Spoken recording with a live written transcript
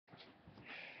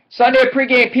Sunday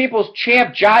pregame People's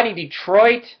Champ Johnny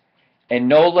Detroit and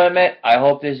No Limit. I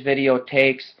hope this video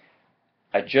takes.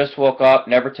 I just woke up,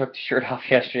 never took the shirt off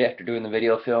yesterday after doing the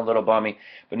video, feeling a little bummy.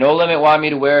 But No Limit wanted me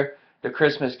to wear the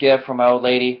Christmas gift from my old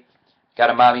lady. Got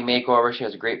a mommy makeover. She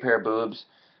has a great pair of boobs.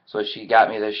 So she got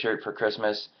me this shirt for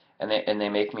Christmas. And they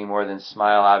make me more than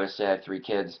smile. Obviously, I have 3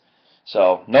 kids.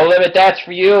 So, No Limit, that's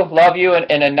for you. Love you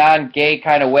in a non-gay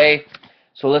kind of way.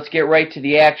 So let's get right to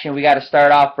the action. We got to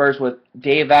start off first with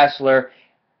Dave Essler.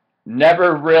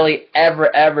 Never really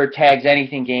ever tags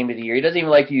anything game of the year. He doesn't even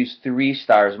like to use 3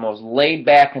 stars. Most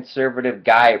laid-back conservative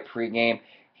guy at pregame.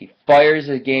 He fires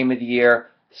his game of the year.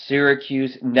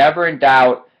 Syracuse, never in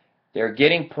doubt. They're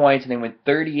getting points, and they win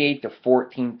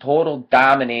 38-14. Total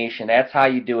domination. That's how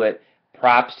you do it.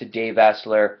 Props to Dave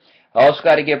Essler. I also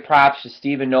got to give props to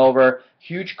Steven Nover.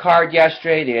 Huge card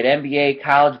yesterday. They had NBA,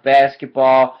 college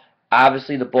basketball.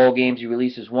 Obviously, the bowl games. He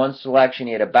releases 1 selection.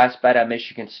 He had a best bet on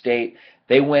Michigan State.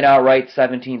 They win outright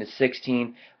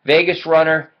 17-16. Vegas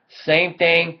runner, same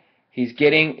thing. He's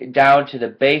getting down to the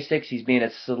basics. He's being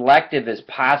as selective as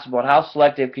possible. And how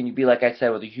selective can you be, like I said,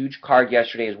 with a huge card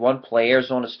yesterday? His one play,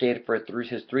 Arizona State for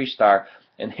his 3-star,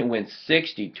 and they win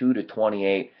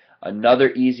 62-28.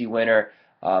 Another easy winner.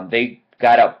 They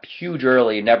got up huge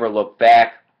early and never looked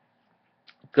back.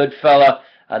 Good fella.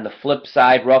 On the flip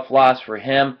side, rough loss for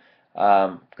him.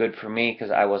 Good for me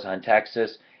because I was on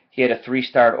Texas. He had a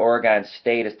 3-star at Oregon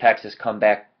State as Texas comes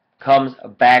back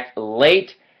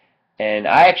late. And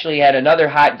I actually had another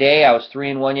hot day. I was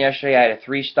 3-1 yesterday. I had a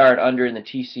 3-star under in the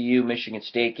TCU Michigan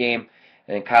State game.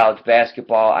 And in college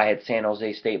basketball, I had San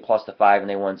Jose State plus the 5, and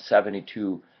they won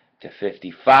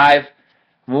 72-55.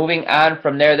 Moving on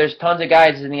from there, there's tons of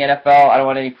guys in the NFL. I don't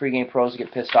want any pregame pros to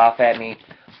get pissed off at me.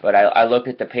 But I looked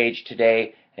at the page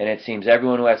today, and it seems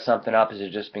everyone who has something up has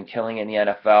just been killing it in the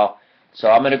NFL. So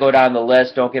I'm going to go down the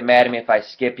list. Don't get mad at me if I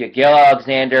skip you. Gil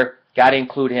Alexander, got to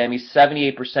include him. He's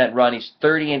 78% run. He's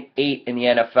 30-8 in the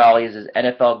NFL. He has his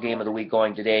NFL Game of the Week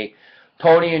going today.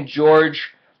 Tony and George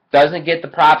doesn't get the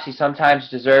props he sometimes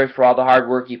deserves for all the hard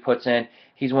work he puts in.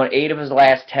 He's won 8 of his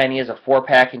last 10. He has a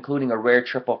 4-pack, including a rare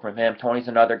triple from him. Tony's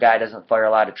another guy doesn't fire a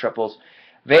lot of triples.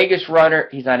 Vegas runner,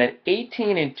 he's on an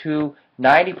 18-2,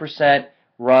 90%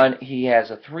 run. He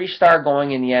has a 3-star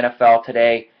going in the NFL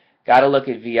today. Got to look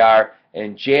at VR.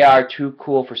 And JR, Too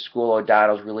Cool for School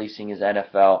O'Donnell's releasing his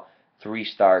NFL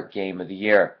 3-star Game of the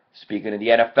Year. Speaking of the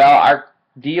NFL, our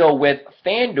deal with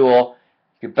FanDuel,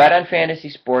 you can bet on fantasy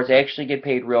sports, actually get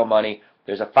paid real money.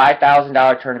 There's a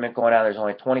 $5,000 tournament going on. There's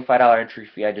only a $25 entry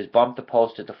fee. I just bumped the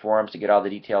post at the forums to get all the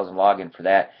details and log in for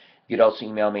that. You could also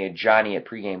email me at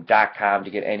johnny@pregame.com to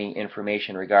get any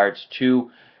information in regards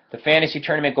to the fantasy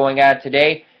tournament going on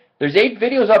today. There's 8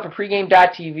 videos up at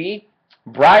pregame.tv.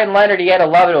 Brian Leonard, he had to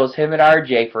love it. It was him and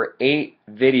RJ for 8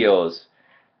 videos.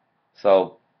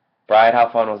 So, Brian, how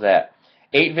fun was that?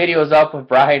 8 videos up with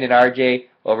Brian and RJ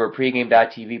over at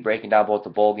pregame.tv, breaking down both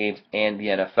the bowl games and the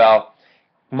NFL.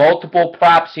 Multiple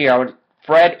props here.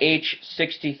 Fred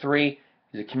H63,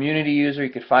 he's a community user. You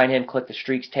can find him. Click the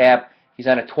Streaks tab. He's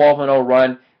on a 12-0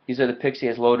 run. These are the picks he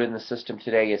has loaded in the system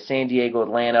today. He has San Diego,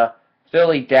 Atlanta,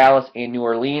 Philly, Dallas, and New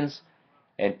Orleans.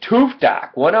 And Toof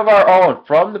Doc, one of our own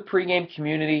from the pregame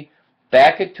community,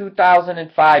 back in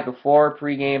 2005, before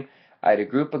pregame, I had a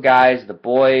group of guys, the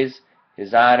boys,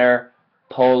 His Honor,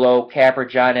 Polo, Capper,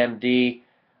 John MD,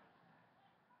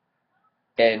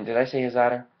 and did I say His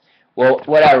Honor? Well,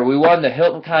 whatever. We won the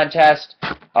Hilton contest,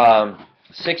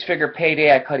 6-figure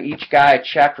payday. I cut each guy a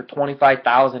check for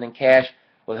 $25,000 in cash.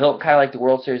 Well, Hilton, kind of like the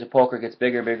World Series of Poker, gets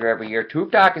bigger and bigger every year.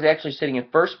 Toof Doc is actually sitting in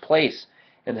first place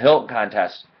in the Hilton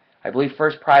contest. I believe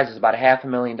first prize is about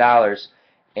 $500,000,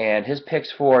 and his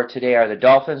picks for today are the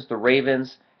Dolphins, the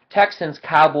Ravens, Texans,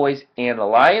 Cowboys, and the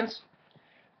Lions.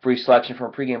 Free selection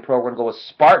from a pregame pro. We're going to go with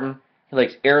Spartan. He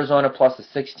likes Arizona plus the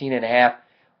 16.5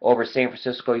 over San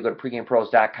Francisco. You go to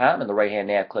pregamepros.com, and the right-hand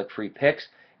nav, click free picks.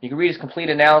 You can read his complete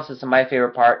analysis, and my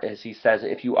favorite part is he says,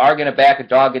 if you are going to back a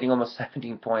dog getting almost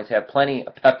 17 points, have plenty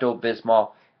of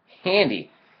Pepto-Bismol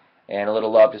handy. And a little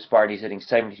love to Sparty. He's hitting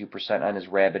 72% on his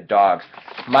rabid dogs.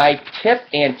 My tip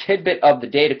and tidbit of the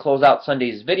day to close out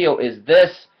Sunday's video is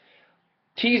this.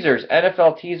 Teasers,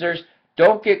 NFL teasers.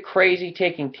 Don't get crazy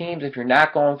taking teams if you're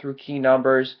not going through key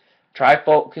numbers. Try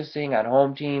focusing on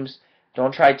home teams.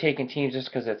 Don't try taking teams just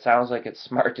because it sounds like it's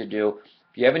smart to do.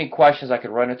 If you have any questions, I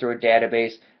could run it through a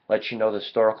database, let you know the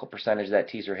historical percentage of that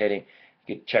teaser hitting.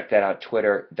 You can check that out,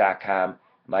 twitter.com.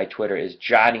 My Twitter is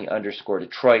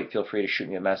Johnny_Detroit. Feel free to shoot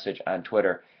me a message on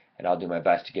Twitter, and I'll do my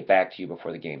best to get back to you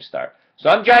before the games start. So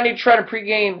I'm Johnny Detroit on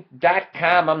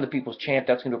pregame.com. I'm the People's Champ.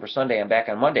 That's going to do it for Sunday. I'm back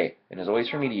on Monday. And as always,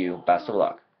 from me to you, best of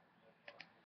luck.